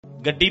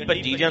ਗੱਡੀ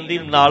ਭੱਜੀ ਜਾਂਦੀ,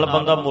 ਨਾਲ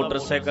ਬੰਦਾ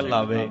ਮੋਟਰਸਾਈਕਲ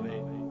ਲਾਵੇ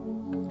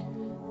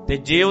ਤੇ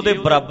ਜੇ ਉਹਦੇ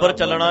ਬਰਾਬਰ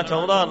ਚੱਲਣਾ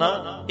ਚਾਹੁੰਦਾ ਨਾ,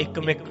 ਇੱਕ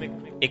ਮਿਕ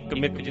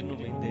ਜਿਹਨੂੰ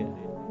ਕਹਿੰਦੇ ਆ,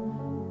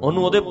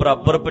 ਉਹਨੂੰ ਉਹਦੇ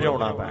ਬਰਾਬਰ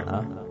ਭਜਾਉਣਾ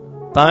ਪੈਣਾ,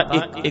 ਤਾਂ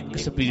ਇੱਕ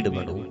ਸਪੀਡ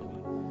ਬਣੂ।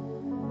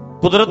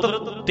 ਕੁਦਰਤ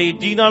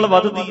ਤੇਜ਼ੀ ਨਾਲ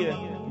ਵੱਧਦੀ ਹੈ,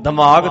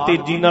 ਦਿਮਾਗ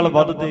ਤੇਜ਼ੀ ਨਾਲ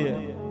ਵੱਧਦੇ ਆ,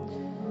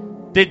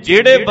 ਤੇ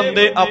ਜਿਹੜੇ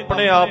ਬੰਦੇ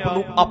ਆਪਣੇ ਆਪ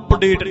ਨੂੰ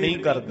ਅਪਡੇਟ ਨਹੀਂ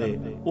ਕਰਦੇ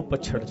ਉਹ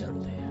ਪਛੜ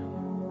ਜਾਂਦੇ ਆ,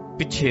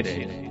 ਪਿੱਛੇ ਰਹਿ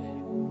ਜਾਂਦੇ।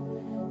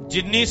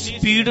 ਜਿੰਨੀ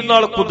ਸਪੀਡ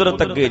ਨਾਲ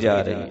ਕੁਦਰਤ ਅੱਗੇ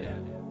ਜਾ ਰਹੀ ਹੈ,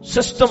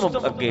 ਸਿਸਟਮ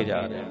ਅੱਗੇ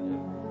ਜਾ ਰਿਹਾ,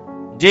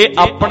 ਜੇ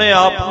ਆਪਣੇ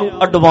ਆਪ ਨੂੰ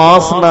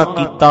ਐਡਵਾਂਸ ਨਾ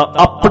ਕੀਤਾ,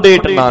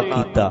 ਅਪਡੇਟ ਨਾ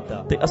ਕੀਤਾ,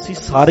 ਤੇ ਅਸੀਂ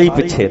ਸਾਰੇ ਹੀ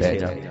ਪਿੱਛੇ ਰਹਿ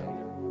ਜਾਵਾਂਗੇ।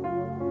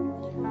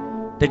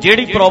 ਤੇ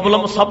ਜਿਹੜੀ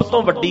ਪ੍ਰੋਬਲਮ ਸਭ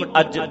ਤੋਂ ਵੱਡੀ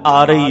ਅੱਜ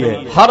ਆ ਰਹੀ ਹੈ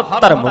ਹਰ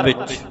ਧਰਮ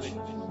ਵਿੱਚ,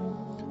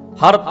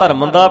 ਹਰ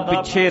ਧਰਮ ਦਾ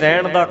ਪਿੱਛੇ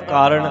ਰਹਿਣ ਦਾ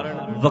ਕਾਰਨ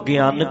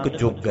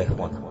ਵਿਗਿਆਨਕ ਯੁੱਗ ਹੈ।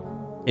 ਹੁਣ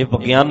ਇਹ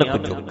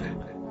ਵਿਗਿਆਨਕ ਯੁੱਗ ਹੈ,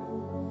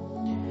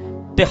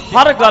 ਤੇ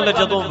ਹਰ ਗੱਲ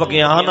ਜਦੋਂ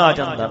ਵਿਗਿਆਨ ਆ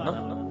ਜਾਂਦਾ ਨਾ,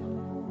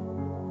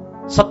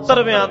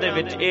 70ਵਿਆਂ ਦੇ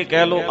ਵਿੱਚ ਇਹ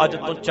ਕਹਿ ਲਓ, ਅੱਜ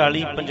ਤੋਂ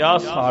 40-50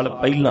 ਸਾਲ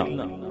ਪਹਿਲਾਂ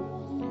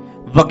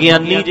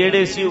ਵਿਗਿਆਨੀ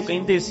ਜਿਹੜੇ ਸੀ ਉਹ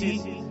ਕਹਿੰਦੇ ਸੀ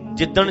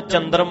ਜਿੱਦਣ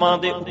ਚੰਦਰਮਾ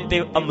ਦੇ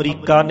ਉੱਤੇ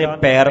ਅਮਰੀਕਾ ਨੇ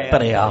ਪੈਰ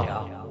ਧਰਿਆ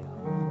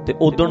ਤੇ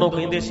ਉਦੋਂ ਉਹ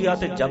ਕਹਿੰਦੇ ਸੀ ਆ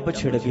ਤੇ ਜੱਬ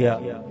ਛਿੜ ਗਿਆ।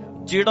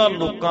 ਜਿਹੜਾ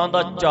ਲੋਕਾਂ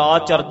ਦਾ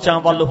ਚਾਅ ਚਰਚਾਂ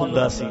ਵੱਲ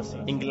ਹੁੰਦਾ ਸੀ,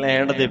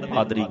 ਇੰਗਲੈਂਡ ਦੇ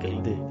ਪਾਦਰੀ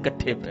ਕਹਿੰਦੇ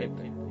ਇਕੱਠੇ ਪੈ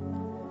ਕੇ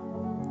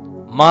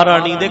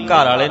ਮਹਾਰਾਣੀ ਦੇ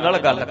ਘਰ ਵਾਲੇ ਨਾਲ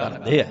ਗੱਲ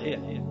ਕਰਦੇ ਆ,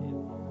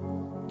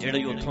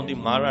 ਜਿਹੜੀ ਉੱਥੋਂ ਦੀ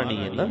ਮਹਾਰਾਣੀ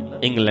ਹੈ ਨਾ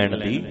ਇੰਗਲੈਂਡ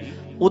ਦੀ,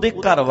 ਉਹਦੇ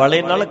ਘਰ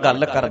ਵਾਲੇ ਨਾਲ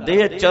ਗੱਲ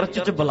ਕਰਦੇ ਆ ਚਰਚ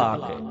 'ਚ ਬੁਲਾ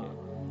ਕੇ।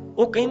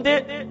 ਉਹ ਕਹਿੰਦੇ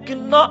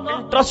ਕਿੰਨਾ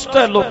ਇੰਟਰਸਟ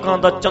ਹੈ ਲੋਕਾਂ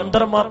ਦਾ,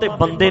 ਚੰਦਰਮਾ ਤੇ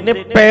ਬੰਦੇ ਨੇ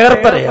ਪੈਰ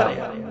ਧਰਿਆ।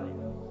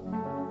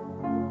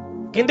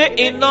 ਕਹਿੰਦੇ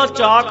ਇੰਨਾ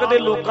ਚਾਅ ਕਦੇ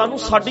ਲੋਕਾਂ ਨੂੰ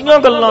ਸਾਡੀਆਂ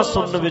ਗੱਲਾਂ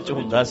ਸੁਣਨ ਵਿੱਚ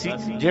ਹੁੰਦਾ ਸੀ,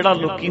 ਜਿਹੜਾ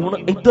ਲੋਕੀ ਹੁਣ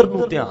ਇੱਧਰ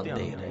ਨੂੰ ਧਿਆਨ ਦੇ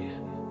ਰਹੇ ਆ।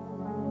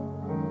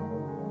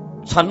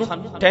 ਸਾਨੂੰ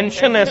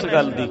ਟੈਨਸ਼ਨ ਇਸ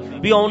ਗੱਲ ਦੀ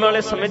ਵੀ ਆਉਣ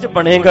ਵਾਲੇ ਸਮੇਂ 'ਚ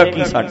ਬਣੇਗਾ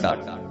ਕੀ ਸਾਡਾ।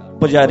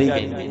 ਪੁਜਾਰੀ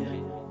ਕਹਿੰਦੇ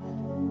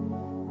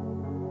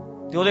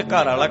ਤੇ ਉਹਦੇ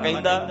ਘਰ ਵਾਲਾ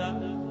ਕਹਿੰਦਾ,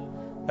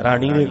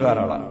 ਰਾਣੀ ਦੇ ਘਰ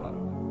ਵਾਲਾ,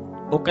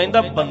 ਉਹ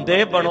ਕਹਿੰਦਾ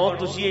ਬੰਦੇ ਬਣੋ,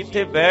 ਤੁਸੀਂ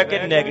ਇੱਥੇ ਬਹਿ ਕੇ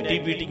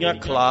ਨੈਗੇਟਿਵਿਟੀਆਂ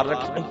ਖਿਲਾਰ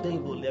ਰੱਖ। ਏਦਾਂ ਹੀ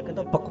ਬੋਲਿਆ,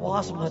 ਕਹਿੰਦਾ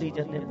ਬਕਵਾਸ ਮਾਰੀ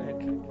ਜਾਂਦੇ ਬਹਿ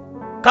ਕੇ,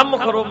 ਕੰਮ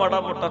ਕਰੋ ਮਾੜਾ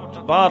ਮੋਟਾ,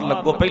 ਬਾਹਰ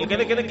ਲੱਗੋ। ਪਹਿਲਾਂ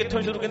ਕਹਿੰਦੇ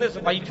ਕਿੱਥੋਂ ਸ਼ੁਰੂ, ਕਹਿੰਦੇ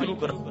ਸਫਾਈ ਸ਼ੁਰੂ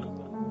ਕਰੋ,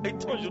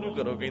 ਇੱਥੋਂ ਸ਼ੁਰੂ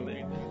ਕਰੋ।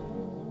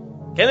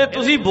 ਕਹਿੰਦੇ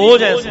ਤੁਸੀਂ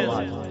ਬੋਝ ਐ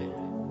ਸਮਾਜ ਤੇ।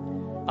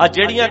 ਆ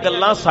ਜਿਹੜੀਆਂ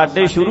ਗੱਲਾਂ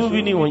ਸਾਡੇ ਸ਼ੁਰੂ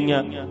ਵੀ ਨਹੀਂ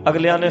ਹੋਈਆਂ,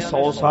 ਅਗਲਿਆਂ ਨੇ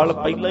 100 ਸਾਲ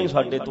ਪਹਿਲਾਂ ਹੀ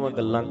ਸਾਡੇ ਤੋਂ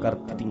ਗੱਲਾਂ ਕਰ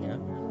ਦਿੱਤੀਆਂ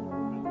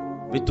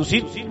ਵੀ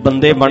ਤੁਸੀਂ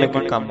ਬੰਦੇ ਬਣ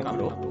ਕੇ ਕੰਮ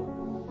ਕਰੋ।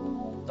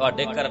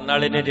 ਤੁਹਾਡੇ ਕਰਨ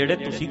ਵਾਲੇ ਨੇ ਜਿਹੜੇ,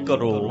 ਤੁਸੀਂ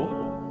ਕਰੋ।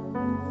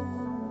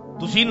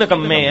 ਤੁਸੀਂ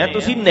ਨਕੰਮੇ ਐ,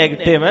 ਤੁਸੀਂ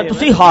ਨੈਗੇਟਿਵ ਐ,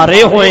 ਤੁਸੀਂ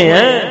ਹਾਰੇ ਹੋਏ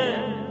ਐ।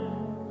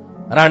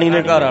 ਰਾਣੀ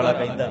ਦੇ ਘਰ ਵਾਲਾ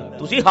ਕਹਿੰਦਾ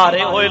ਤੁਸੀਂ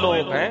ਹਾਰੇ ਹੋਏ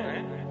ਲੋਕ ਐ,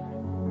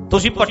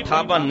 ਤੁਸੀਂ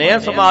ਪੱਠਾ ਬੰਨੇ ਆ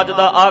ਸਮਾਜ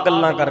ਦਾ ਆਹ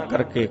ਗੱਲਾਂ ਕਰ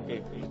ਕਰਕੇ।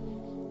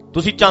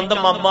 ਤੁਸੀਂ ਚੰਦ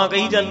ਮਾਮਾ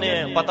ਕਹੀ ਜਾਂਦੇ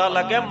ਆ, ਪਤਾ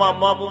ਲੱਗ ਗਿਆ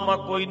ਮਾਮਾ ਮੂਮਾ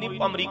ਕੋਈ ਨਹੀਂ।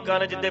 ਅਮਰੀਕਾ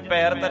ਨੇ ਜਿੱਦੇ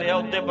ਪੈਰ ਧਰਿਆ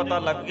ਉੱਤੇ ਪਤਾ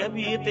ਲੱਗ ਗਿਆ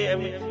ਵੀ ਇਹ ਤੇ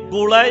ਐਵੇਂ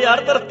ਗੋਲਾ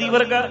ਯਾਰ ਧਰਤੀ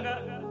ਵਰਗਾ।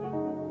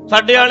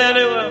 ਸਾਡੇ ਵਾਲਿਆਂ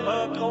ਨੇ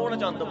ਕੌਣ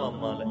ਚੰਦ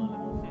ਮਾਮਾ ਲੈ,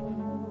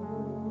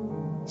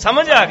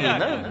 ਸਮਝ ਆ ਗਈ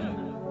ਨਾ।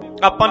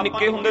 ਆਪਾਂ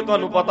ਨਿੱਕੇ ਹੁੰਦੇ,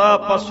 ਤੁਹਾਨੂੰ ਪਤਾ,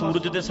 ਆਪਾਂ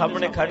ਸੂਰਜ ਦੇ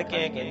ਸਾਹਮਣੇ ਖੜ ਕੇ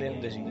ਐ ਕਹਿੰਦੇ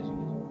ਹੁੰਦੇ ਸੀ,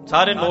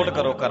 ਸਾਰੇ ਨੋਟ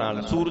ਕਰੋ ਘਰਾਂ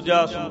ਵਾਲੇ,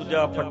 ਸੂਰਜਾ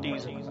ਸੂਰਜਾ ਫੱਟੀ।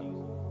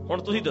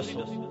 ਹੁਣ ਤੁਸੀਂ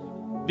ਦੱਸੋ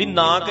ਵੀ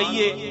ਨਾ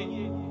ਕਹੀਏ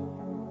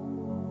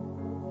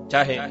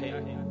ਚਾਹੇ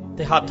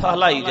ਤੇ ਹੱਥ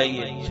ਹਿਲਾਈ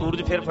ਜਾਈਏ,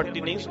 ਸੂਰਜ ਫਿਰ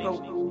ਫੱਟੀ ਨਹੀਂ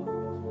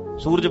ਸੁਕਾਊ।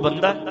 ਸੂਰਜ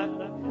ਬੰਦਾ,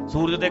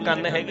 ਸੂਰਜ ਦੇ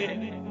ਕੰਨ ਹੈਗੇ,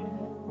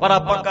 ਪਰ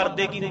ਆਪਾਂ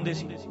ਕਰਦੇ ਕੀ ਹੁੰਦੇ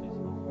ਸੀ,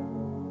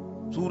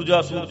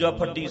 ਸੂਰਜਾ ਸੂਰਜਾ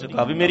ਫੱਟੀ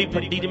ਸਿਖਾ। ਵੀ ਮੇਰੀ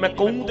ਫੱਟੀ ਜੇ ਮੈਂ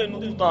ਕਹੂੰ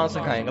ਤੈਨੂੰ, ਤੂੰ ਤਾਂ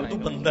ਸਿਖਾਏਗਾ, ਤੂੰ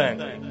ਬੰਦਾ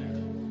ਹੈ।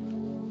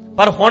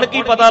 ਪਰ ਹੁਣ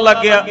ਕੀ ਪਤਾ ਲੱਗ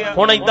ਗਿਆ,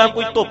 ਹੁਣ ਏਦਾਂ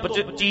ਕੋਈ ਧੁੱਪ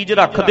 'ਚ ਚੀਜ਼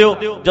ਰੱਖ ਦਿਓ,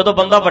 ਜਦੋਂ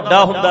ਬੰਦਾ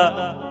ਵੱਡਾ ਹੁੰਦਾ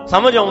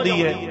ਸਮਝ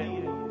ਆਉਂਦੀ ਹੈ।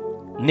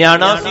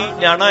 ਨਿਆਣਾ ਸੀ,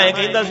 ਨਿਆਣਾ ਐ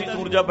ਕਹਿੰਦਾ ਸੀ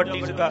ਸੂਰਜਾ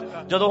ਫੱਟੀ ਸਿਖਾ।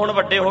 ਜਦੋਂ ਹੁਣ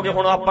ਵੱਡੇ ਹੋ ਗਏ,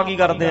 ਹੁਣ ਆਪਾਂ ਕੀ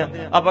ਕਰਦੇ ਆ,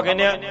 ਆਪਾਂ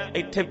ਕਹਿੰਦੇ ਆ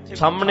ਇੱਥੇ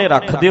ਸਾਹਮਣੇ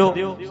ਰੱਖ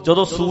ਦਿਓ।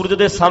 ਜਦੋਂ ਸੂਰਜ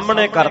ਦੇ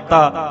ਸਾਹਮਣੇ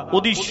ਕਰਤਾ,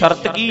 ਉਹਦੀ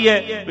ਸ਼ਰਤ ਕੀ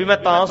ਹੈ ਵੀ ਮੈਂ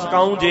ਤਾਂ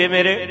ਸਿਖਾਊਂ ਜੇ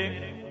ਮੇਰੇ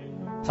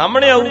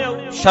ਸਾਹਮਣੇ ਆਊ।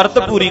 ਸ਼ਰਤ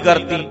ਪੂਰੀ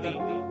ਕਰਤੀ,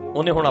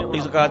 ਉਹਨੇ ਹੁਣ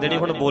ਆਪਣੀ ਸਿਖਾ ਦੇਣੀ,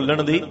 ਹੁਣ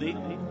ਬੋਲਣ ਦੀ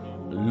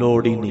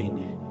ਲੋੜ ਹੀ ਨਹੀਂ।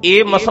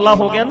 ਇਹ ਮਸਲਾ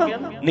ਹੋ ਗਿਆ ਨਾ।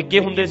 ਨਿੱਕੇ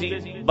ਹੁੰਦੇ ਸੀ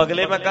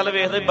ਬਗਲੇ, ਮੈਂ ਕੱਲ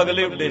ਵੇਖਦੇ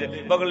ਬਗਲੇ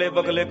ਉੱਡੇ, ਬਗਲੇ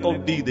ਬਗਲੇ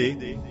ਕੌਡੀ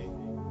ਦੇ।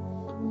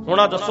 ਹੁਣ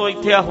ਆ ਦੱਸੋ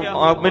ਇੱਥੇ ਆ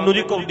ਮੈਨੂੰ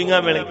ਜੀ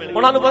ਕੌਡੀਆਂ ਮਿਲੇ,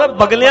 ਹੁਣ ਸਾਨੂੰ ਪਤਾ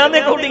ਬਗਲਿਆਂ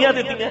ਨੇ ਕੌਡੀਆਂ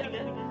ਦਿੱਤੀਆਂ।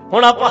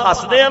 ਹੁਣ ਆਪਾਂ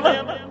ਹੱਸਦੇ ਆ ਨਾ,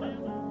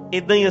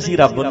 ਇਦਾਂ ਹੀ ਅਸੀਂ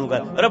ਰੱਬ ਨੂੰ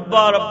ਕਰ,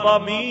 ਰੱਬਾ ਰੱਬਾ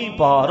ਮੀਂਹ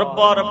ਪਾ,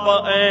 ਰੱਬਾ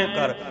ਰੱਬਾ ਐ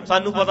ਕਰ।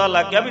 ਸਾਨੂੰ ਪਤਾ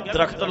ਲੱਗ ਗਿਆ ਵੀ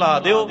ਦਰਖਤ ਲਾ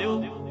ਦਿਓ,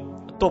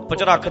 ਧੁੱਪ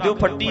 'ਚ ਰੱਖ ਦਿਓ,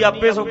 ਫੱਟੀ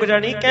ਆਪੇ ਸੁੱਕ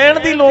ਜਾਣੀ। ਕਹਿਣ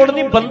ਦੀ ਲੋੜ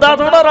ਨਹੀਂ, ਬੰਦਾ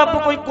ਥੋੜਾ ਰੱਬ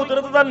ਕੋਈ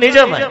ਕੁਦਰਤ ਦਾ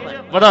ਨਿਯਮ ਹੈ,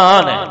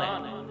 ਵਿਧਾਨ ਹੈ।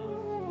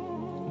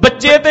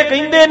 ਬੱਚੇ ਤੇ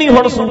ਕਹਿੰਦੇ ਨਹੀਂ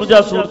ਹੁਣ ਸੂਰਜਾ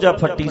ਸੂਰਜਾ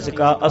ਫੱਟੀ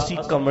ਸਿਕਾ। ਅਸੀਂ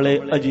ਕਮਲੇ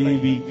ਅਜੇ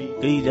ਵੀ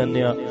ਕਹੀ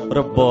ਜਾਂਦੇ ਆ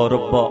ਰੱਬਾ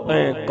ਰੱਬਾ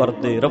ਐ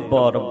ਕਰਦੇ,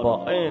 ਰੱਬਾ ਰੱਬਾ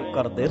ਐ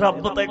ਕਰਦੇ।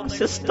 ਰੱਬ ਤਾਂ ਇੱਕ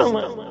ਸਿਸਟਮ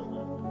ਹੈ,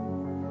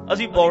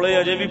 ਅਸੀਂ ਬੌਲੇ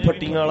ਅਜੇ ਵੀ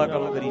ਫੱਟੀਆਂ ਵਾਲਾ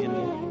ਕੰਮ ਕਰੀ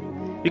ਜਾਂਦੇ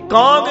ਆ। ਵੀ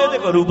ਕਹਾਂਗੇ ਤੇ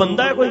ਕਰੂ,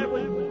 ਬੰਦਾ ਹੈ ਕੋਈ,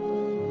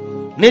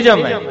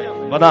 ਨਿਯਮ ਹੈ,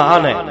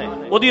 ਵਿਧਾਨ ਹੈ।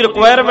 ਉਹਦੀ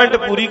ਰਿਕੁਆਇਰਮੈਂਟ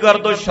ਪੂਰੀ ਕਰ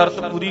ਦੋ, ਸ਼ਰਤ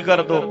ਪੂਰੀ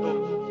ਕਰ ਦੋ,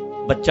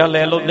 ਬੱਚਾ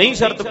ਲੈ ਲਓ। ਨਹੀਂ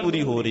ਸ਼ਰਤ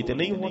ਪੂਰੀ ਹੋ ਰਹੀ ਤੇ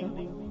ਨਹੀਂ ਹੋਣਾ।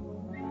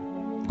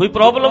 ਕੋਈ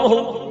ਪ੍ਰੋਬਲਮ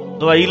ਹੋ,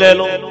 ਦਵਾਈ ਲੈ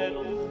ਲਓ,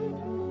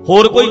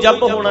 ਹੋਰ ਕੋਈ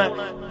ਜੱਬ ਹੋਣਾ,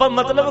 ਪਰ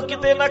ਮਤਲਬ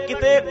ਕਿਤੇ ਨਾ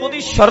ਕਿਤੇ ਉਹਦੀ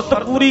ਸ਼ਰਤ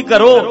ਪੂਰੀ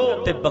ਕਰੋ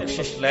ਤੇ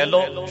ਬਖਸ਼ਿਸ਼ ਲੈ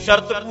ਲਓ।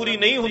 ਸ਼ਰਤ ਪੂਰੀ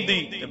ਨਹੀਂ ਹੁੰਦੀ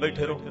ਤੇ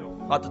ਬੈਠੇ ਰਹੋ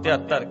ਹੱਥ ਤੇ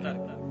ਹੱਥ ਧਰ ਕੇ।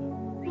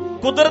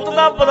 ਕੁਦਰਤ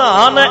ਦਾ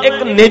ਵਿਧਾਨ ਹੈ,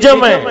 ਇੱਕ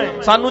ਨਿਯਮ ਹੈ।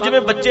 ਸਾਨੂੰ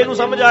ਜਿਵੇਂ ਬੱਚੇ ਨੂੰ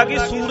ਸਮਝ ਆ ਗਈ,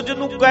 ਸੂਰਜ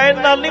ਨੂੰ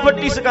ਕਹਿਣ ਨਾਲ ਨਹੀਂ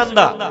ਫੱਟੀ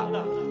ਸਿਕੰਦਾ।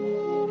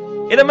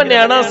 ਇਹਦਾ ਮੈਂ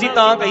ਨਿਆਣਾ ਸੀ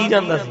ਤਾਂ ਕਹੀ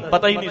ਜਾਂਦਾ ਸੀ,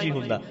 ਪਤਾ ਹੀ ਨਹੀਂ ਸੀ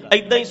ਹੁੰਦਾ।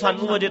 ਏਦਾਂ ਹੀ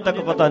ਸਾਨੂੰ ਅਜੇ ਤੱਕ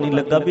ਪਤਾ ਨਹੀਂ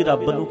ਲੱਗਾ ਵੀ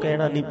ਰੱਬ ਨੂੰ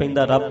ਕਹਿਣਾ ਨਹੀਂ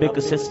ਪੈਂਦਾ। ਰੱਬ ਇੱਕ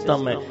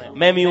ਸਿਸਟਮ ਹੈ,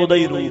 ਮੈਂ ਵੀ ਉਹਦਾ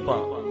ਹੀ ਰੂਪ ਹਾਂ।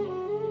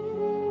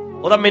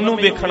 ਉਹਦਾ ਮੈਨੂੰ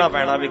ਵੇਖਣਾ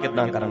ਪੈਣਾ ਵੀ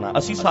ਕਿੱਦਾਂ ਕਰਨਾ।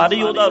 ਅਸੀਂ ਸਾਰੇ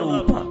ਹੀ ਉਹਦਾ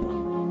ਰੂਪ ਹਾਂ।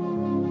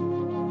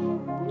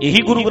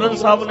 ਇਹੀ ਗੁਰੂ ਗ੍ਰੰਥ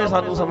ਸਾਹਿਬ ਨੇ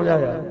ਸਾਨੂੰ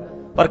ਸਮਝਾਇਆ।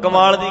 ਪਰ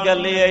ਕਮਾਲ ਦੀ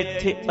ਗੱਲ ਇਹ ਹੈ,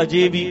 ਇੱਥੇ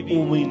ਅਜੇ ਵੀ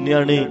ਉਵੇਂ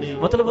ਨਿਆਣੇ,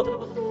 ਮਤਲਬ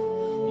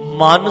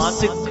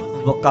ਮਾਨਸਿਕ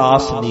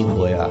ਵਿਕਾਸ ਨਹੀਂ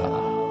ਹੋਇਆ,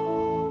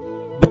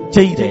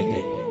 ਬੱਚੇ ਹੀ ਰਹਿ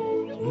ਗਏ,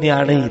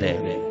 ਨਿਆਣੇ ਹੀ ਰਹਿ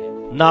ਗਏ।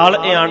 ਨਾਲ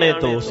ਇਆਣੇ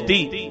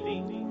ਦੋਸਤੀ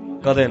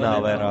ਕਦੇ ਨਾ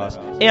ਆਵੇ ਰਾਸ।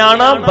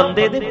 ਇਆਣਾ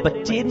ਬੰਦੇ ਦੇ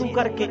ਬੱਚੇ ਨੂੰ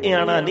ਕਰਕੇ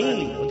ਇਆਣਾ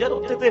ਨਹੀਂ। ਜਦ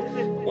ਉੱਥੇ ਤੇ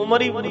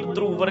ਉਮਰ ਹੀ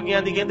ਧਰੂਵ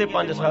ਵਰਗਿਆਂ ਦੀ ਕਹਿੰਦੇ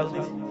 5 ਸਾਲ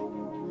ਦੀ ਸੀ।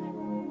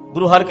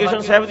 ਗੁਰੂ ਹਰਕ੍ਰਿਸ਼ਨ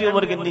ਸਾਹਿਬ ਦੀ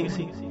ਉਮਰ ਕਿੰਨੀ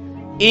ਸੀ?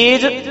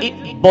 ਏਜ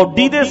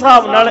ਬੋਡੀ ਦੇ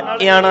ਹਿਸਾਬ ਨਾਲ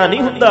ਇਆਣਾ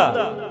ਨਹੀਂ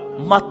ਹੁੰਦਾ,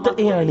 ਮੱਤ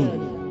ਇਆਣੀ,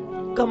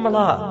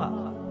 ਕਮਲਾ,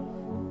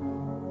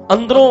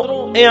 ਅੰਦਰੋਂ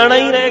ਇਆਣਾ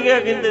ਹੀ ਰਹਿ ਗਿਆ।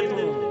 ਕਹਿੰਦੇ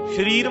ਤੂੰ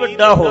ਸਰੀਰ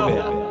ਵੱਡਾ ਹੋ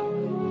ਗਿਆ,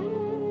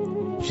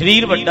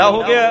 ਸਰੀਰ ਵੱਡਾ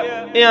ਹੋ ਗਿਆ,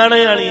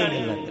 ਇਆਣੇ ਵਾਲੀਆਂ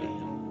ਗੱਲਾਂ ਕਰੀ।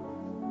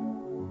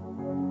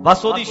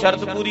 ਬਸ ਉਹਦੀ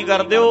ਸ਼ਰਤ ਪੂਰੀ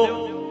ਕਰ ਦਿਓ,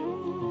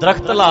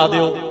 ਦਰਖਤ ਲਾ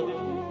ਦਿਓ,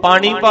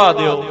 ਪਾਣੀ ਪਾ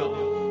ਦਿਓ।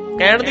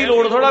 ਕਹਿਣ ਦੀ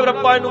ਲੋੜ ਥੋੜਾ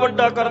ਰੱਬਾ ਇਹਨੂੰ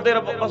ਵੱਡਾ ਕਰਦੇ,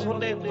 ਰੱਬ ਬਸ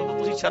ਉਹਨੇ,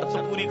 ਤੁਸੀਂ ਸ਼ਰਤ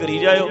ਪੂਰੀ ਕਰੀ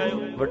ਜਾਇਓ,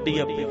 ਵੱਡੀ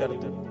ਆਪੇ ਕਰ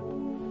ਦਿਓ।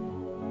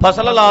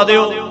 ਫਸਲ ਲਾ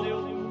ਦਿਓ,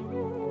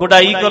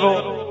 ਗੁਡਾਈ ਕਰੋ,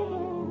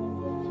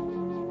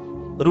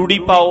 ਰੂੜੀ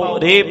ਪਾਓ,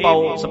 ਰੇਹ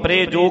ਪਾਓ,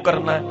 ਸਪਰੇ ਜੋ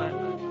ਕਰਨਾ,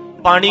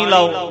 ਪਾਣੀ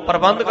ਲਾਓ,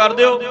 ਪ੍ਰਬੰਧ ਕਰ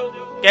ਦਿਓ।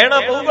 ਕਹਿਣਾ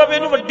ਪਊਗਾ ਵੀ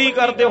ਇਹਨੂੰ ਵੱਡੀ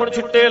ਕਰ ਦਿਓ, ਹੁਣ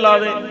ਛਿੱਟੇ ਲਾ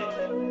ਦੇ।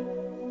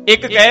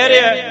 ਇੱਕ ਕਹਿ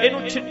ਰਿਹਾ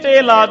ਇਹਨੂੰ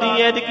ਛਿੱਟੇ ਲਾ ਦੀ,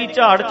 ਐਤਕੀ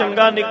ਝਾੜ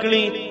ਚੰਗਾ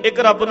ਨਿਕਲੀ। ਇੱਕ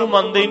ਰੱਬ ਨੂੰ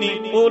ਮੰਨਦੇ ਹੀ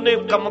ਨਹੀਂ, ਉਹਨੇ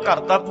ਕੰਮ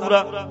ਕਰਤਾ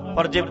ਪੂਰਾ,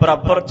 ਪਰ ਜੇ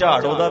ਬਰਾਬਰ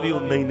ਝਾੜ ਉਹਦਾ ਵੀ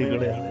ਉਨਾ ਹੀ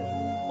ਨਿਕਲਿਆ।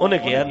 ਉਹਨੇ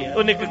ਕਿਹਾ ਨਹੀਂ,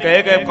 ਉਹਨੇ ਇੱਕ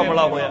ਕਹਿ ਗਏ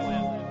ਕਮਲਾ ਹੋਇਆ।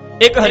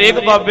 ਇੱਕ ਹਰੇਕ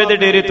ਬਾਬੇ ਦੇ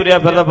ਡੇਰੇ ਤੁਰਿਆ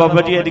ਫਿਰਦਾ,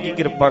 ਬਾਬਾ ਜੀ ਐਤਕੀ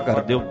ਕਿਰਪਾ ਕਰ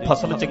ਦਿਓ,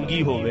 ਫਸਲ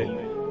ਚੰਗੀ ਹੋਵੇ।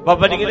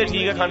 ਬਾਬਾ ਜੀ ਕਹਿੰਦੇ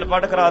ਠੀਕ ਹੈ, ਅਖੰਡ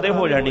ਪਾਠ ਕਰਾ ਦੇ,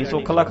 ਹੋ ਜਾਣੀ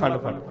ਸੁੱਖ ਲਾ ਅਖੰਡ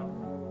ਪਾਠ।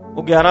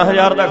 ਉਹ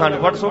 11,000 ਦਾ ਅਖੰਡ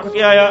ਪਾਠ ਸੁੱਖ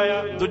ਕੇ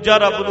ਆਇਆ। ਦੂਜਾ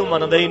ਰੱਬ ਨੂੰ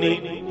ਮੰਨਦਾ ਹੀ ਨਹੀਂ,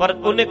 ਪਰ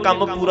ਉਹਨੇ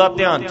ਕੰਮ ਪੂਰਾ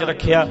ਧਿਆਨ ਚ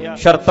ਰੱਖਿਆ,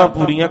 ਸ਼ਰਤਾਂ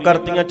ਪੂਰੀਆਂ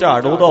ਕਰਤੀਆਂ,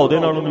 ਝਾੜ ਉਹਦਾ ਉਹਦੇ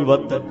ਨਾਲੋਂ ਵੀ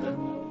ਵੱਧ।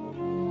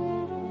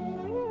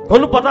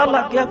 ਉਹਨੂੰ ਪਤਾ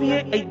ਲੱਗ ਗਿਆ ਵੀ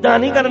ਇਹ ਏਦਾਂ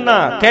ਨਹੀਂ ਕਰਨਾ,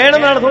 ਕਹਿਣ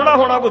ਨਾਲ ਥੋੜਾ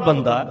ਹੋਣਾ ਕੋਈ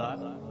ਬੰਦਾ।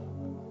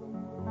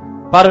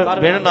 ਪਰ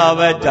ਬਿਨ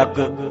ਨਾਵੈ ਜੱਗ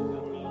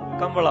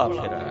ਕਮਲਾ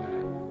ਫਿਰੈ।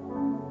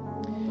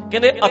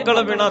 ਕਹਿੰਦੇ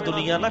ਅਕਲ ਬਿਨਾ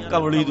ਦੁਨੀਆ ਨਾ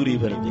ਕਮਲੀ ਤੁਰੀ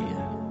ਫਿਰਦੀ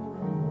ਹੈ,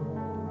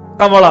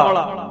 ਕਮਲਾ।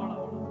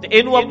 ਤੇ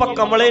ਇਹਨੂੰ ਆਪਾਂ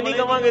ਕਮਲੇ ਨਹੀਂ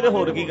ਕਵਾਂਗੇ ਤੇ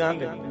ਹੋਰ ਕੀ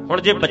ਕਹਾਂਗੇ?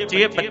 ਹੁਣ ਜੇ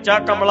ਬੱਚਾ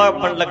ਕਮਲਾ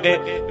ਬਣ ਲੱਗੇ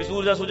ਵੀ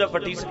ਸੂਰਜਾ ਸੂਰਜਾ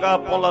ਫੱਟੀ ਸਕਾ,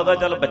 ਆਪਾਂ ਲੱਗਦਾ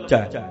ਚੱਲ ਬੱਚਾ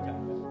ਹੈ।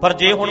 ਪਰ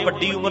ਜੇ ਹੁਣ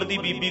ਵੱਡੀ ਉਮਰ ਦੀ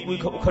ਬੀਬੀ ਕੋਈ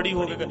ਖੜੀ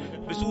ਹੋ ਕੇ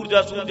ਵੀ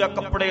ਸੂਰਜਾ ਸੂਰਜਾ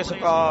ਕੱਪੜੇ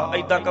ਸਕਾ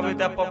ਏਦਾਂ ਕਵੇ,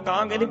 ਤੇ ਆਪਾਂ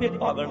ਕਹਾਂਗੇ ਨਹੀਂ ਵੀ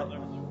ਪਾਗਲ,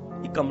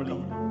 ਇਹ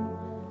ਕਮਲੀ।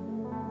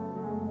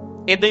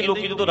 ਏਦਾਂ ਹੀ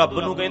ਲੋਕੀ ਜਦੋਂ ਰੱਬ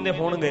ਨੂੰ ਕਹਿੰਦੇ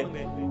ਹੋਣਗੇ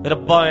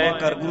ਰੱਬਾ ਐ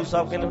ਕਰ, ਗੁਰੂ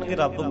ਸਾਹਿਬ ਕਹਿੰਦੇ ਹੋਣਗੇ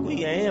ਰੱਬ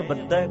ਕੋਈ ਐ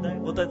ਬੰਦਾ ਹੈ?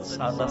 ਉਹ ਤਾਂ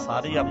ਸਾਡਾ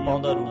ਸਾਰੇ ਆਪਾਂ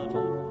ਉਹਦਾ ਰੂਪ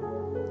ਹੋ।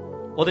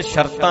 ਉਹਦੇ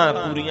ਸ਼ਰਤਾਂ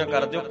ਪੂਰੀਆਂ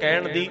ਕਰ ਦਿਓ,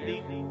 ਕਹਿਣ ਦੀ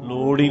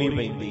ਲੋੜ ਹੀ ਨਹੀਂ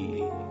ਪੈਂਦੀ।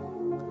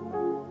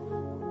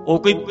 ਉਹ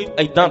ਕੋਈ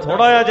ਏਦਾਂ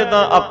ਥੋੜਾ ਆ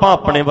ਜਿੱਦਾਂ ਆਪਾਂ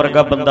ਆਪਣੇ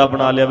ਵਰਗਾ ਬੰਦਾ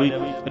ਬਣਾ ਲਿਆ, ਵੀ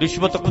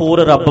ਰਿਸ਼ਵਤਖੋਰ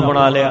ਰੱਬ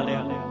ਬਣਾ ਲਿਆ,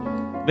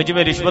 ਵੀ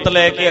ਜਿਵੇਂ ਰਿਸ਼ਵਤ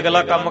ਲੈ ਕੇ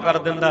ਅਗਲਾ ਕੰਮ ਕਰ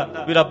ਦਿੰਦਾ,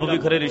 ਵੀ ਰੱਬ ਵੀ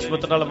ਖਰੇ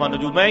ਰਿਸ਼ਵਤ ਨਾਲ ਮੰਨ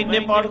ਜੂ। ਮੈਂ ਇੰਨੇ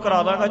ਪਾਠ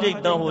ਕਰਾ ਦਾਂਗਾ ਜੇ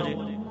ਏਦਾਂ ਹੋ ਜੇ,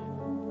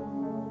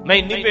 ਮੈਂ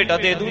ਇੰਨੀ ਭੇਟਾ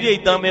ਦੇ ਦੂੰ ਜੇ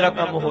ਏਦਾਂ ਮੇਰਾ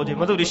ਕੰਮ ਹੋ ਜੇ।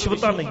 ਮਤਲਬ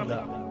ਰਿਸ਼ਵਤਾਂ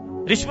ਲੈਂਦਾ,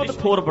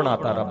 ਰਿਸ਼ਵਤਖੋਰ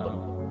ਬਣਾਤਾ ਰੱਬ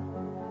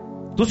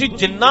ਨੂੰ। ਤੁਸੀਂ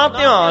ਜਿੰਨਾ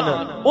ਧਿਆਨ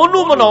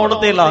ਉਹਨੂੰ ਮਨਾਉਣ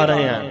ਤੇ ਲਾ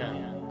ਰਹੇ ਆ,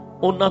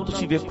 ਉਹਨਾਂ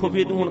ਤੁਸੀਂ ਵੇਖੋ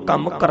ਵੀ ਇਹਨੂੰ ਹੁਣ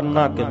ਕੰਮ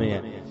ਕਰਨਾ ਕਿਵੇਂ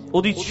ਹੈ,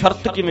 ਉਹਦੀ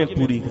ਸ਼ਰਤ ਕਿਵੇਂ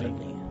ਪੂਰੀ ਕਰਨੀ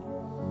ਹੈ।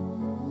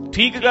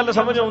 ਠੀਕ ਗੱਲ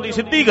ਸਮਝ ਆਉਂਦੀ,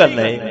 ਸਿੱਧੀ ਗੱਲ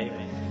ਹੈ।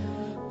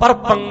 ਪਰ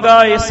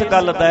ਪੰਗਾ ਇਸ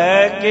ਗੱਲ ਦਾ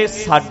ਹੈ ਕਿ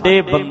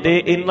ਸਾਡੇ ਬੰਦੇ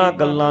ਇਹਨਾਂ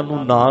ਗੱਲਾਂ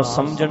ਨੂੰ ਨਾ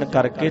ਸਮਝਣ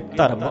ਕਰਕੇ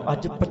ਧਰਮ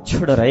ਅੱਜ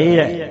ਪਛੜ ਰਹੇ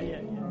ਐ,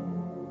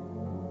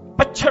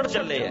 ਪਛੜ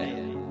ਚੱਲੇ ਐ।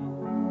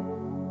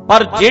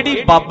 ਪਰ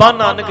ਜਿਹੜੀ ਬਾਬਾ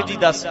ਨਾਨਕ ਜੀ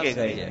ਦੱਸ ਕੇ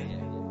ਗਏ ਐ,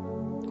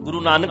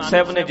 ਗੁਰੂ ਨਾਨਕ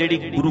ਸਾਹਿਬ ਨੇ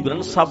ਜਿਹੜੀ ਗੁਰੂ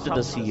ਗ੍ਰੰਥ ਸਾਹਿਬ 'ਚ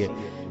ਦੱਸੀ ਹੈ,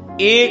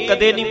 ਇਹ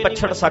ਕਦੇ ਨਹੀਂ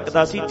ਪਛੜ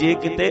ਸਕਦਾ ਸੀ ਜੇ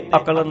ਕਿਤੇ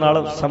ਅਕਲ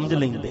ਨਾਲ ਸਮਝ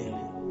ਲੈਂਦੇ।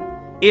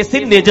 ਇਸੇ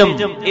ਨਿਯਮ,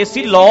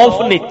 ਇਸੇ ਲਾਅ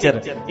ਆਫ ਨੇਚਰ,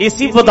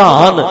 ਇਸੇ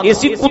ਵਿਧਾਨ,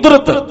 ਇਸੇ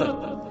ਕੁਦਰਤ।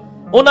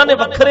 ਉਹਨਾਂ ਨੇ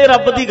ਵੱਖਰੇ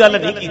ਰੱਬ ਦੀ ਗੱਲ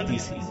ਨਹੀਂ ਕੀਤੀ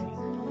ਸੀ।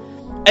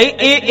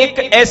 ਇਹ ਇੱਕ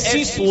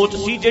ਐਸੀ ਸੋਚ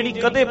ਸੀ ਜਿਹੜੀ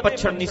ਕਦੇ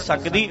ਪਛੜ ਨਹੀਂ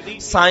ਸਕਦੀ।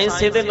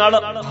 ਸਾਇੰਸ ਇਹਦੇ ਨਾਲ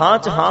ਹਾਂ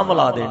ਚ ਹਾਂ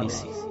ਮਿਲਾ ਦੇਣੀ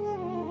ਸੀ।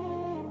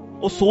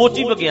 ਉਹ ਸੋਚ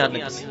ਹੀ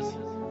ਵਿਗਿਆਨਕ ਸੀ,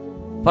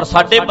 ਪਰ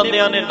ਸਾਡੇ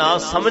ਬੰਦਿਆਂ ਨੇ ਨਾ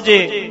ਸਮਝੇ,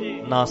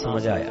 ਨਾ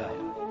ਸਮਝਾਇਆ।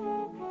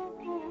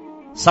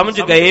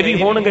 ਸਮਝ ਗਏ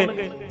ਵੀ ਹੋਣਗੇ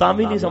ਤਾਂ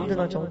ਵੀ ਨਹੀਂ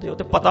ਸਮਝਣਾ ਚਾਹੁੰਦੇ, ਉਹ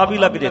ਤੇ ਪਤਾ ਵੀ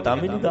ਲੱਗ ਜੇ ਤਾਂ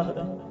ਵੀ ਨਹੀਂ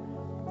ਦੱਸਦੇ,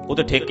 ਉਹ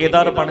ਤੇ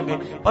ਠੇਕੇਦਾਰ ਬਣ ਗਏ।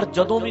 ਪਰ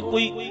ਜਦੋਂ ਵੀ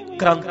ਕੋਈ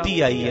ਕ੍ਰਾਂਤੀ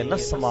ਆਈ ਹੈ ਨਾ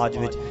ਸਮਾਜ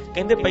ਵਿੱਚ,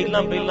 ਕਹਿੰਦੇ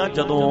ਪਹਿਲਾਂ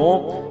ਜਦੋਂ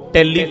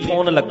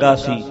ਟੈਲੀਫੋਨ ਲੱਗਾ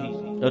ਸੀ,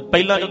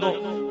 ਪਹਿਲਾਂ ਜਦੋਂ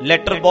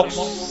ਲੈਟਰ ਬਾਕਸ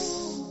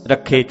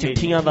ਰੱਖੇ,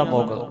 ਚਿੱਠੀਆਂ ਦਾ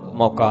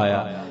ਮੌਕਾ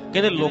ਆਇਆ,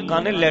 ਕਹਿੰਦੇ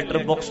ਲੋਕਾਂ ਨੇ ਲੈਟਰ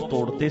ਬਾਕਸ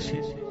ਤੋੜਦੇ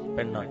ਸੀ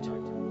ਪਿੰਡਾਂ 'ਚ।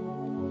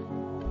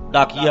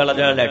 ਡਾਕੀ ਵਾਲਾ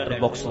ਜਿਹੜਾ ਲੈਟਰ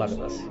ਬਾਕਸ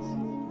ਲੱਗਦਾ ਸੀ,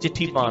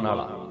 ਚਿੱਠੀ ਪਾਉਣ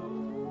ਵਾਲਾ,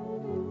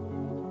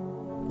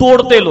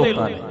 ਤੋੜਦੇ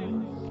ਲੋਕਾਂ ਨੇ।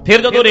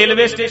 ਫਿਰ ਜਦੋਂ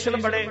ਰੇਲਵੇ ਸਟੇਸ਼ਨ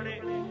ਬਣੇ,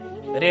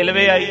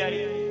 ਰੇਲਵੇ ਆਈ,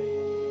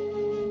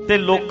 ਤੇ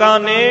ਲੋਕਾਂ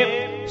ਨੇ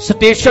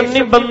ਸਟੇਸ਼ਨ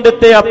ਨਹੀਂ ਬੰਦ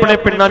ਦਿੱਤੇ, ਆਪਣੇ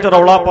ਪਿੰਡਾਂ 'ਚ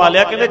ਰੌਲਾ ਪਾ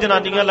ਲਿਆ, ਕਹਿੰਦੇ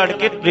ਜਨਾਨੀਆਂ ਲੜ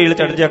ਕੇ ਰੇਲ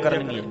ਚੜ ਜਾ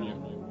ਕਰਨਗੀਆਂ,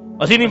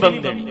 ਅਸੀਂ ਨਹੀਂ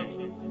ਬੰਦ ਦੇਣੀ।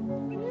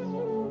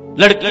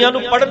 ਲੜਕੀਆਂ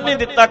ਨੂੰ ਪੜ੍ਹਨ ਨਹੀਂ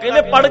ਦਿੱਤਾ,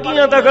 ਕਹਿੰਦੇ ਪੜ੍ਹ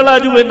ਗਈਆਂ ਤਾਂ ਅਕਲ ਆ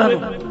ਜੂ ਇਹਨਾਂ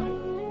ਨੂੰ।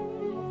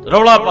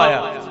 ਰੌਲਾ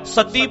ਪਾਇਆ।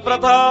 ਸਤੀ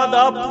ਪ੍ਰਥਾ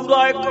ਦਾ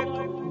ਪੂਰਾ ਇੱਕ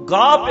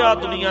ਗਾਹ ਪਿਆ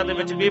ਦੁਨੀਆ ਦੇ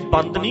ਵਿੱਚ ਵੀ ਇਹ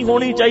ਬੰਦ ਨਹੀਂ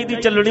ਹੋਣੀ ਚਾਹੀਦੀ,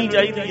 ਚੱਲਣੀ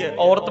ਚਾਹੀਦੀ ਹੈ।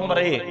 ਔਰਤ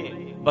ਮਰੇ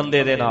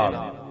ਬੰਦੇ ਦੇ ਨਾਲ।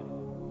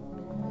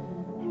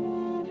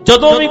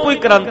 ਜਦੋਂ ਵੀ ਕੋਈ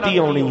ਕ੍ਰਾਂਤੀ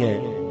ਆਉਣੀ ਹੈ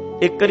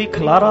ਇੱਕ ਵਾਰੀ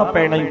ਖਲਾਰਾ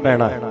ਪੈਣਾ ਹੀ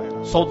ਪੈਣਾ।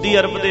 ਸਾਊਦੀ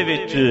ਅਰਬ ਦੇ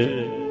ਵਿੱਚ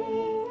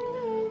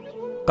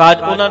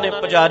ਉਹਨਾਂ ਨੇ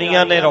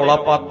ਪੁਜਾਰੀਆਂ ਨੇ ਰੌਲਾ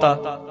ਪਾਤਾ,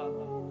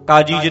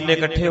 ਕਾਜੀ ਜਿੰਨੇ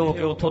ਇਕੱਠੇ ਹੋ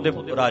ਕੇ ਉੱਥੋਂ ਦੇ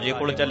ਰਾਜੇ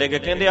ਕੋਲ ਚਲੇ ਗਏ।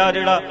 ਕਹਿੰਦੇ ਆ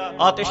ਜਿਹੜਾ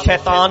ਆ ਤੇ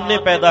ਸ਼ੈਤਾਨ ਨੇ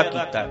ਪੈਦਾ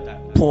ਕੀਤਾ,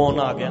 ਫੋਨ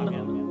ਆ ਗਿਆ ਨਾ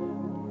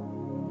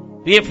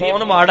ਵੀ ਇਹ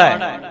ਫੋਨ ਮਾੜਾ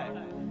ਹੈ,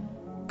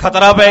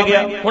 ਖਤਰਾ ਪੈ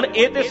ਗਿਆ। ਹੁਣ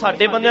ਇਹ ਤੇ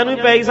ਸਾਡੇ ਬੰਦਿਆਂ ਨੂੰ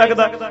ਵੀ ਪੈ ਹੀ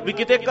ਸਕਦਾ ਵੀ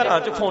ਕਿਤੇ ਘਰਾਂ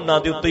 'ਚ ਫੋਨਾਂ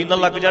ਦੇ ਉੱਤੇ ਹੀ ਨਾ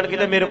ਲੱਗ ਜਾਣ,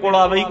 ਕਿਤੇ ਮੇਰੇ ਕੋਲ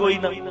ਆਵੇ ਹੀ ਕੋਈ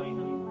ਨਾ,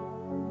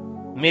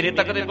 ਮੇਰੇ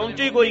ਤੱਕ ਤੇ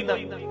ਪਹੁੰਚੇ ਹੀ ਕੋਈ ਨਾ।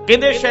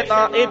 ਕਹਿੰਦੇ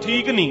ਸ਼ੈਤਾਨ ਇਹ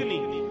ਠੀਕ ਨਹੀਂ।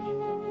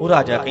 ਉਹ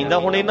ਰਾਜਾ ਕਹਿੰਦਾ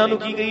ਹੁਣ ਇਹਨਾਂ ਨੂੰ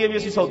ਕੀ ਕਹੀਏ ਵੀ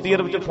ਅਸੀਂ ਸਾਊਦੀ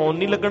ਅਰਬ 'ਚ ਫੋਨ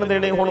ਨਹੀਂ ਲੱਗਣ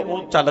ਦੇਣੇ। ਹੁਣ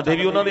ਉਹ ਚੱਲਦੇ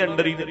ਵੀ ਉਹਨਾਂ ਦੇ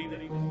ਅੰਡਰ ਹੀ ਨੇ,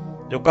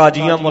 ਜੋ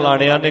ਕਾਜੀਆਂ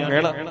ਮੁਲਾਣਿਆਂ ਨੇ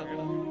ਕਹਿਣਾ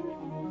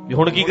ਵੀ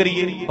ਹੁਣ ਕੀ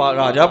ਕਰੀਏ।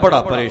 ਰਾਜਾ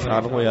ਬੜਾ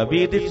ਪਰੇਸ਼ਾਨ ਹੋਇਆ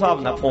ਵੀ ਇਹਦੇ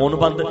ਹਿਸਾਬ ਨਾਲ ਫੋਨ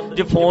ਬੰਦ,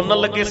 ਜੇ ਫੋਨ ਨਾ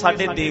ਲੱਗੇ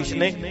ਸਾਡੇ ਦੇਸ਼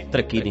ਨੇ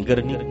ਤਰੱਕੀ ਨਹੀਂ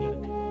ਕਰਨੀ,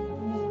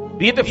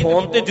 ਵੀ ਇਹ ਤੇ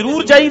ਫੋਨ ਤੇ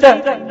ਜ਼ਰੂਰ ਚਾਹੀਦਾ,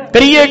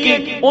 ਕਰੀਏ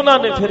ਕੀ। ਉਹਨਾਂ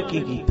ਨੇ ਫਿਰ ਕੀ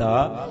ਕੀਤਾ,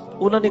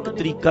 ਉਹਨਾਂ ਨੇ ਇੱਕ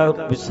ਤਰੀਕਾ,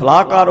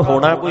 ਸਲਾਹਕਾਰ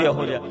ਹੋਣਾ ਕੋਈ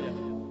ਇਹੋ ਜਿਹਾ,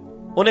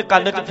 ਉਹਨੇ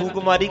ਕੰਨ 'ਚ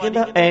ਫੂਕ ਮਾਰੀ,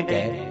 ਕਹਿੰਦਾ ਐ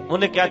ਕਹਿ।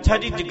 ਉਹਨੇ ਕਿਹਾ ਅੱਛਾ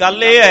ਜੀ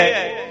ਗੱਲ ਇਹ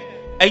ਹੈ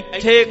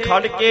ਇੱਥੇ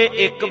ਖੜ ਕੇ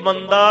ਇੱਕ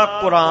ਬੰਦਾ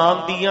ਕੁਰਾਨ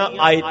ਦੀਆਂ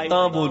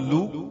ਆਇਤਾਂ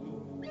ਬੋਲੂ,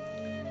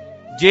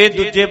 ਜੇ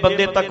ਦੂਜੇ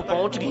ਬੰਦੇ ਤੱਕ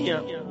ਪਹੁੰਚ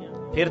ਗਈਆਂ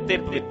ਫਿਰ ਤੇ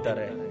ਪਵਿੱਤਰ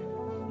ਹੈ,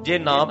 ਜੇ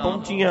ਨਾ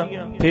ਪਹੁੰਚੀਆਂ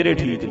ਫਿਰ ਇਹ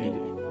ਠੀਕ ਨਹੀਂ।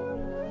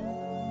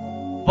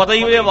 ਪਤਾ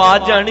ਹੀ ਉਹਦੀ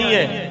ਆਵਾਜ਼ ਜਾਣੀ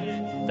ਹੈ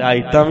ਤੇ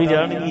ਆਇਤਾਂ ਵੀ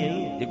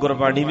ਜਾਣਗੀਆਂ ਤੇ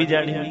ਗੁਰਬਾਣੀ ਵੀ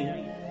ਜਾਣੀ ਹੋਈ ਹੈ।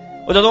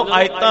 ਉਹ ਜਦੋਂ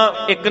ਆਇਤਾਂ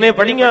ਇੱਕ ਨੇ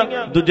ਪੜ੍ਹੀਆਂ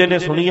ਦੂਜੇ ਨੇ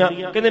ਸੁਣੀਆਂ,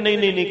 ਕਹਿੰਦੇ ਨਹੀਂ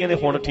ਨਹੀਂ ਨਹੀਂ, ਕਹਿੰਦੇ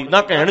ਹੁਣ ਠੀਕ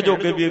ਨਾ, ਕਹਿਣ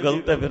ਜੋਗੇ ਵੀ ਇਹ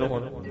ਗਲਤ ਹੈ। ਫਿਰ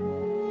ਹੁਣ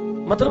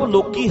ਮਤਲਬ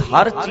ਲੋਕੀ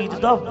ਹਰ ਚੀਜ਼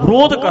ਦਾ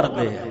ਵਿਰੋਧ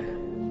ਕਰਦੇ ਆ।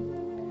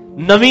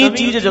 ਨਵੀਂ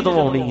ਚੀਜ਼ ਜਦੋਂ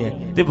ਆਉਣੀ ਹੈ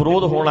ਤੇ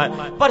ਵਿਰੋਧ ਹੋਣਾ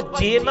ਹੈ। ਪਰ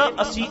ਜੇ ਨਾ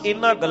ਅਸੀਂ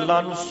ਇਹਨਾਂ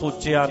ਗੱਲਾਂ ਨੂੰ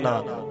ਸੋਚਿਆ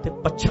ਨਾ ਤੇ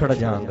ਪਛੜ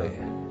ਜਾਵਾਂਗੇ,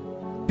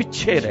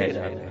 ਪਿੱਛੇ ਰਹਿ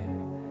ਜਾਵਾਂਗੇ।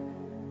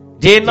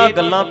 ਜੇ ਇਹਨਾਂ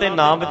ਗੱਲਾਂ ਤੇ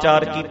ਨਾ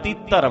ਵਿਚਾਰ ਕੀਤੀ,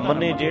 ਧਰਮ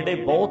ਨੇ ਜਿਹੜੇ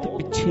ਬਹੁਤ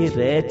ਪਿੱਛੇ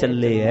ਰਹਿ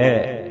ਚੱਲੇ ਐ,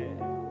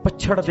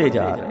 ਪਛੜਦੇ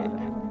ਜਾ ਰਹੇ।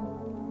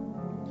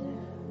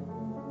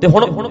 ਤੇ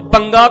ਹੁਣ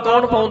ਪੰਗਾ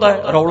ਕੌਣ ਪਾਉਂਦਾ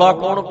ਹੈ, ਰੌਲਾ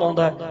ਕੌਣ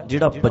ਪਾਉਂਦਾ ਹੈ?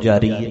 ਜਿਹੜਾ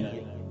ਪੁਜਾਰੀ ਹੈ।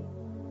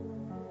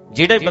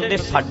 ਜਿਹੜੇ ਬੰਦੇ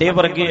ਸਾਡੇ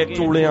ਵਰਗੇ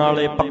ਚੂਲਿਆਂ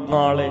ਵਾਲੇ, ਪੱਗਾਂ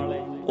ਵਾਲੇ,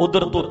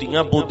 ਉਧਰ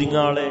ਧੋਤੀਆਂ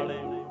ਬੋਦੀਆਂ ਵਾਲੇ,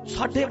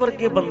 ਸਾਡੇ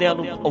ਵਰਗੇ ਬੰਦਿਆਂ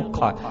ਨੂੰ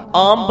ਔਖਾ।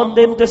 ਆਮ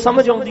ਬੰਦੇ ਨੂੰ ਤੇ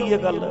ਸਮਝ ਆਉਂਦੀ ਹੈ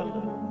ਗੱਲ,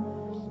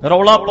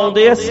 ਰੌਲਾ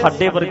ਪਾਉਂਦੇ ਆ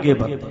ਸਾਡੇ ਵਰਗੇ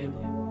ਬੰਦੇ,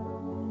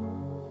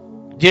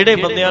 ਜਿਹੜੇ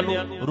ਬੰਦਿਆਂ ਨੂੰ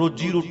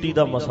ਰੋਜੀ ਰੋਟੀ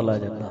ਦਾ ਮਸਲਾ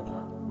ਜਾਂਦਾ,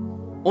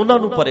 ਉਹਨਾਂ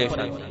ਨੂੰ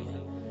ਪਰੇਸ਼ਾਨੀ।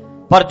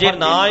 ਪਰ ਜੇ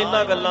ਨਾ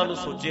ਇਹਨਾਂ ਗੱਲਾਂ ਨੂੰ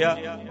ਸੋਚਿਆ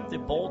ਤੇ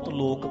ਬਹੁਤ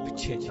ਲੋਕ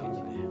ਪਿੱਛੇ ਚੱਲ ਗਏ।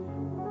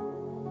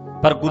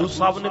 ਪਰ ਗੁਰੂ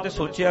ਸਾਹਿਬ ਨੇ ਤੇ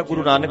ਸੋਚਿਆ।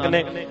 ਗੁਰੂ ਨਾਨਕ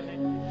ਨੇ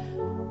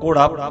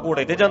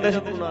ਘੋੜੇ ਤੇ ਜਾਂਦੇ ਸੀ,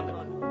 ਗੁਰੂ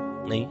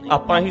ਨਾਨਕ ਨਹੀਂ,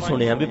 ਆਪਾਂ ਹੀ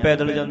ਸੁਣਿਆ ਵੀ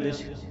ਪੈਦਲ ਜਾਂਦੇ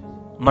ਸੀ।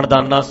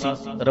 ਮਰਦਾਨਾ ਸੀ,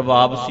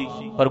 ਰਵਾਬ ਸੀ,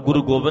 ਪਰ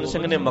ਗੁਰੂ ਗੋਬਿੰਦ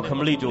ਸਿੰਘ ਨੇ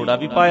ਮਖਮਲੀ ਜੋੜਾ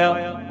ਵੀ ਪਾਇਆ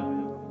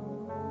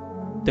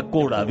ਤੇ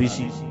ਘੋੜਾ ਵੀ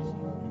ਸੀ,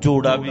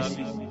 ਜੋੜਾ ਵੀ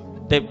ਸੀ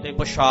ਤੇ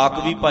ਪੋਸ਼ਾਕ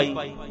ਵੀ ਪਾਈ,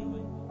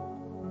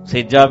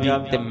 ਸੇਜਾ ਵੀ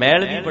ਤੇ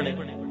ਮਹਿਲ ਵੀ ਬਣੇ,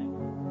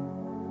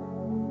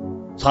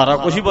 ਸਾਰਾ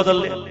ਕੁਝ ਹੀ ਬਦਲ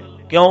ਲਿਆ।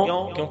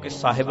 ਕਿਉਂ? ਕਿਉਂਕਿ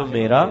ਸਾਹਿਬ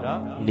ਮੇਰਾ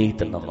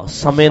ਨੀਤ ਨਵਾਂ,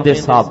 ਸਮੇਂ ਦੇ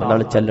ਹਿਸਾਬ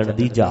ਨਾਲ ਚੱਲਣ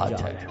ਦੀ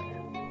ਜਾਚ ਹੈ।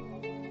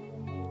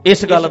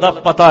 ਇਸ ਗੱਲ ਦਾ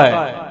ਪਤਾ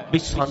ਹੈ ਵੀ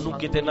ਸਾਨੂੰ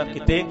ਕਿਤੇ ਨਾ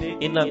ਕਿਤੇ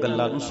ਇਹਨਾਂ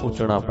ਗੱਲਾਂ ਨੂੰ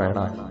ਸੋਚਣਾ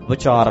ਪੈਣਾ,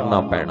 ਵਿਚਾਰਨਾ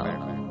ਪੈਣਾ,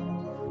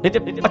 ਨਹੀਂ ਤੇ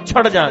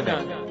ਪਛੜ ਜਾਵਾਂਗੇ,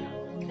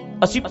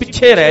 ਅਸੀਂ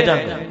ਪਿੱਛੇ ਰਹਿ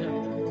ਜਾਵਾਂਗੇ।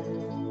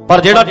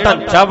 ਪਰ ਜਿਹੜਾ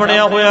ਢਾਂਚਾ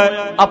ਬਣਿਆ ਹੋਇਆ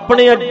ਹੈ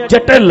ਆਪਣੇ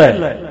ਜਟਿਲ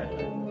ਹੈ,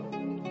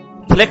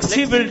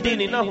 ਫਲੈਕਸੀਬਿਲਿਟੀ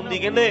ਨਹੀਂ ਨਾ ਹੁੰਦੀ।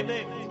 ਕਹਿੰਦੇ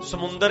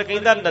ਸਮੁੰਦਰ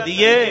ਕਹਿੰਦਾ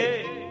ਨਦੀਏ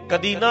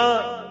ਕਦੀ ਨਾ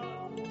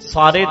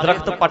ਸਾਰੇ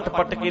ਦਰਖਤ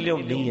ਪੱਟ ਕੇ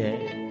ਲਿਆਉਂਦੀ ਹੈ,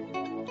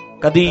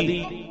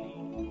 ਕਦੀ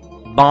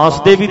ਬਾਂਸ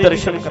ਦੇ ਵੀ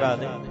ਦਰਸ਼ਨ ਕਰਾ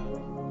ਦੇ,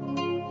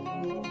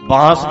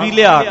 ਬਾਂਸ ਵੀ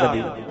ਲਿਆ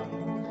ਕਦੀ।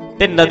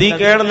 ਤੇ ਨਦੀ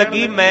ਕਹਿਣ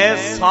ਲੱਗੀ ਮੈਂ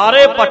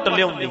ਸਾਰੇ ਪੱਟ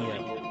ਲਿਆਉਂਦੀ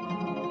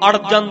ਆ, ਅੜ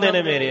ਜਾਂਦੇ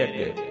ਨੇ ਮੇਰੇ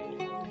ਅੱਗੇ।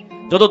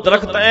 ਜਦੋਂ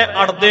ਦਰਖਤ ਐ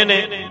ਅੜਦੇ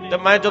ਨੇ ਤੇ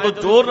ਮੈਂ ਜਦੋਂ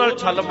ਜ਼ੋਰ ਨਾਲ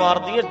ਛੱਲ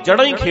ਮਾਰਦੀ ਆ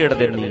ਜੜਾਂ ਹੀ ਖੇੜ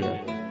ਦਿੰਦੀ ਆ।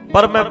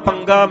 ਪਰ ਮੈਂ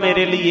ਪੰਗਾ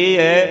ਮੇਰੇ ਲਈ ਇਹ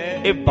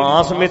ਹੈ, ਇਹ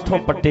ਬਾਂਸ ਮੇਥੋਂ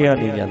ਪੱਟਿਆ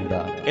ਨਹੀਂ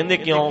ਜਾਂਦਾ। ਕਹਿੰਦੇ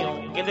ਕਿਉਂ?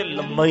 ਕਹਿੰਦੇ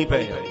ਲੰਮਾ ਹੀ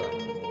ਪੈ ਜਾਂਦਾ,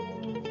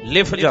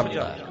 ਲਿਫ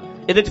ਜਾਂਦਾ,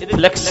 ਇਹਦੇ ਚ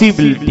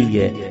ਫਲੈਕਸੀਬਿਲਿਟੀ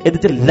ਹੈ, ਇਹਦੇ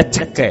ਚ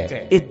ਲਚਕ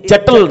ਹੈ, ਇਹ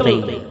ਜਟਲ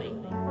ਨਹੀਂ,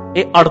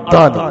 ਇਹ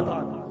ਅੜਦਾ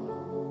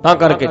ਨਹੀਂ, ਤਾਂ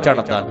ਕਰਕੇ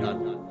ਝੜਦਾ ਨਹੀਂ।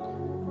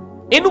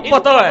 ਇਹਨੂੰ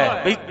ਪਤਾ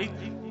ਹੈ ਬਈ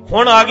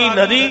ਹੁਣ ਆ ਗਈ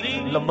ਨਦੀ,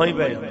 ਲੰਮਾ ਹੀ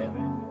ਪੈ ਜਾਂਦਾ,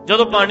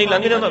 ਜਦੋਂ ਪਾਣੀ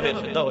ਲੰਘ ਜਾਂਦਾ ਫਿਰ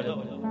ਸਿੱਧਾ ਹੋ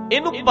ਜਾਂਦਾ।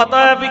 ਇਹਨੂੰ ਪਤਾ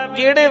ਹੈ ਵੀ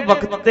ਕਿਹੜੇ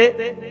ਵਕਤ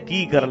ਤੇ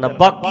ਕੀ ਕਰਨਾ।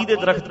 ਬਾਕੀ ਦੇ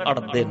ਦਰਖਤ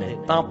ਅੜਦੇ ਨੇ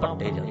ਤਾਂ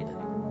ਪੱਟੇ ਜਾਂਦੇ,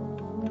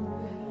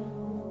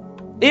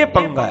 ਇਹ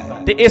ਪੰਗਾ ਹੈ।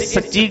 ਤੇ ਇਹ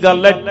ਸੱਚੀ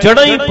ਗੱਲ ਹੈ,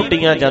 ਜੜਾਂ ਹੀ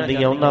ਪੁੱਟੀਆਂ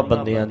ਜਾਂਦੀਆਂ ਉਹਨਾਂ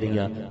ਬੰਦਿਆਂ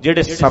ਦੀਆਂ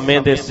ਜਿਹੜੇ ਸਮੇਂ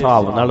ਦੇ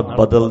ਹਿਸਾਬ ਨਾਲ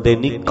ਬਦਲਦੇ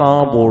ਨਹੀਂ।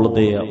 ਕਾਂ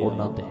ਬੋਲਦੇ ਆ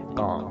ਉਹਨਾਂ ਦੇ,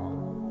 ਕਾਂ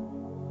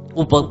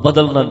ਉਹ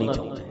ਬਦਲਣਾ ਨਹੀਂ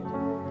ਚਾਹੁੰਦੇ,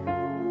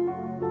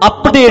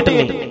 ਅਪਡੇਟ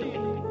ਨਹੀਂ,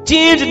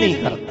 ਚੇਂਜ ਨਹੀਂ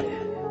ਕਰਦੇ।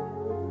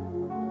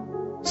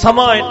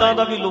 ਸਮਾਂ ਏਦਾਂ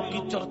ਦਾ ਵੀ ਲੋਕੀ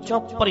ਚਰਚਾਂ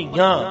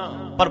ਭਰੀਆਂ,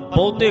 ਪਰ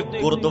ਬਹੁਤੇ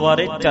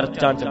ਗੁਰਦੁਆਰੇ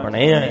ਚਰਚਾਂ 'ਚ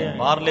ਬਣੇ ਆ।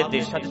 ਬਾਹਰਲੇ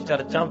ਦੇਸ਼ਾਂ 'ਚ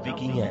ਚਰਚਾਂ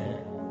ਵਿਕੀਆਂ,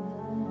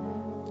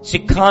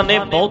 ਸਿੱਖਾਂ ਨੇ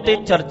ਬਹੁਤੇ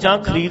ਚਰਚਾਂ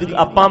ਖਰੀਦ।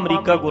 ਆਪਾਂ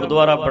ਅਮਰੀਕਾ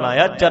ਗੁਰਦੁਆਰਾ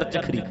ਬਣਾਇਆ, ਚਰਚ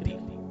ਖਰੀਦੀ।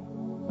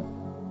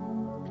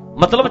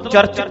 ਮਤਲਬ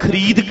ਚਰਚ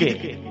ਖਰੀਦ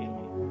ਕੇ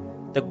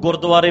ਤੇ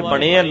ਗੁਰਦੁਆਰੇ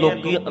ਬਣੇ ਆ,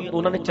 ਲੋਕੀ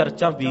ਉਹਨਾਂ ਨੇ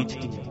ਚਰਚਾਂ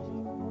ਵੇਚਤੀਆਂ।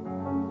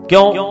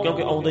 ਕਿਉਂ?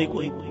 ਕਿਉਂਕਿ ਆਉਂਦਾ ਹੀ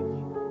ਕੋਈ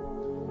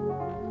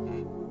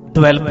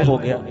ਡਿਵੈਲਪ ਹੋ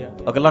ਗਿਆ।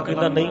 ਅਗਲਾ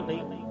ਕਹਿੰਦਾ ਨਹੀਂ,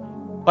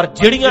 ਪਰ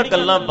ਜਿਹੜੀਆਂ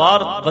ਗੱਲਾਂ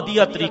ਬਾਹਰ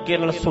ਵਧੀਆ ਤਰੀਕੇ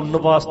ਨਾਲ ਸੁਣਨ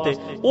ਵਾਸਤੇ,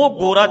 ਉਹ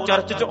ਗੋਰਾ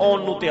ਚਰਚ 'ਚ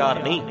ਆਉਣ ਨੂੰ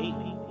ਤਿਆਰ ਨਹੀਂ।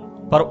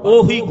 ਪਰ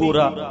ਉਹੀ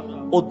ਗੋਰਾ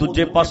ਉਹ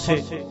ਦੂਜੇ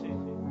ਪਾਸੇ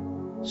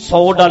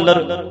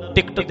 $100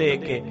 ਟਿਕਟ ਦੇ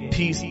ਕੇ,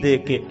 ਫੀਸ ਦੇ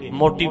ਕੇ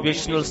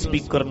ਮੋਟੀਵੇਸ਼ਨਲ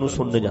ਸਪੀਕਰ ਨੂੰ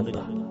ਸੁਣਨ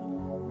ਜਾਂਦਾ,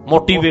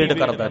 ਮੋਟੀਵੇਟ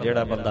ਕਰਦਾ।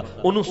 ਜਿਹੜਾ ਬੰਦਾ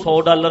ਉਹਨੂੰ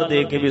 $100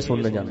 ਦੇ ਕੇ ਵੀ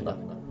ਸੁਣਨ ਜਾਂਦਾ।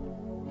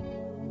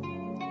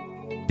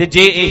 ਤੇ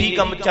ਜੇ ਇਹੀ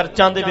ਕੰਮ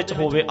ਚਰਚਾਂ ਦੇ ਵਿੱਚ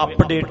ਹੋਵੇ,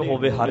 ਅਪਡੇਟ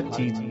ਹੋਵੇ, ਹਰ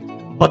ਚੀਜ਼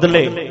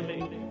ਬਦਲੇ,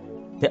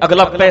 ਤੇ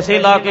ਅਗਲਾ ਪੈਸੇ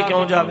ਲਾ ਕੇ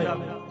ਕਿਉਂ ਜਾਵੇ?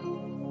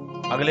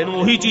 ਅਗਲੇ ਨੂੰ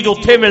ਉਹੀ ਚੀਜ਼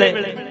ਉੱਥੇ ਮਿਲੇ।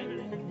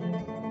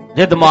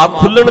 ਜੇ ਦਿਮਾਗ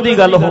ਖੁੱਲਣ ਦੀ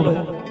ਗੱਲ ਹੋਵੇ,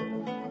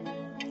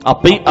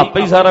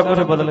 ਆਪੇ ਹੀ ਸਾਰਾ ਕੁਝ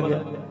ਬਦਲ ਗਿਆ।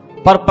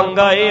 ਪਰ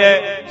ਪੰਗਾ ਇਹ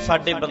ਹੈ,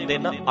 ਸਾਡੇ ਬੰਦੇ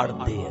ਨਾ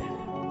ਅੜਦੇ ਆ।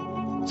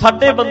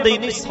 ਸਾਡੇ ਬੰਦੇ ਹੀ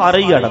ਨਹੀਂ,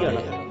 ਸਾਰੇ ਹੀ ਅੜਦੇ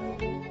ਆ।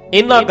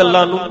 ਇਹਨਾਂ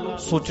ਗੱਲਾਂ ਨੂੰ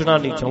ਸੋਚਣਾ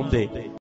ਨਹੀਂ ਚਾਹੁੰਦੇ।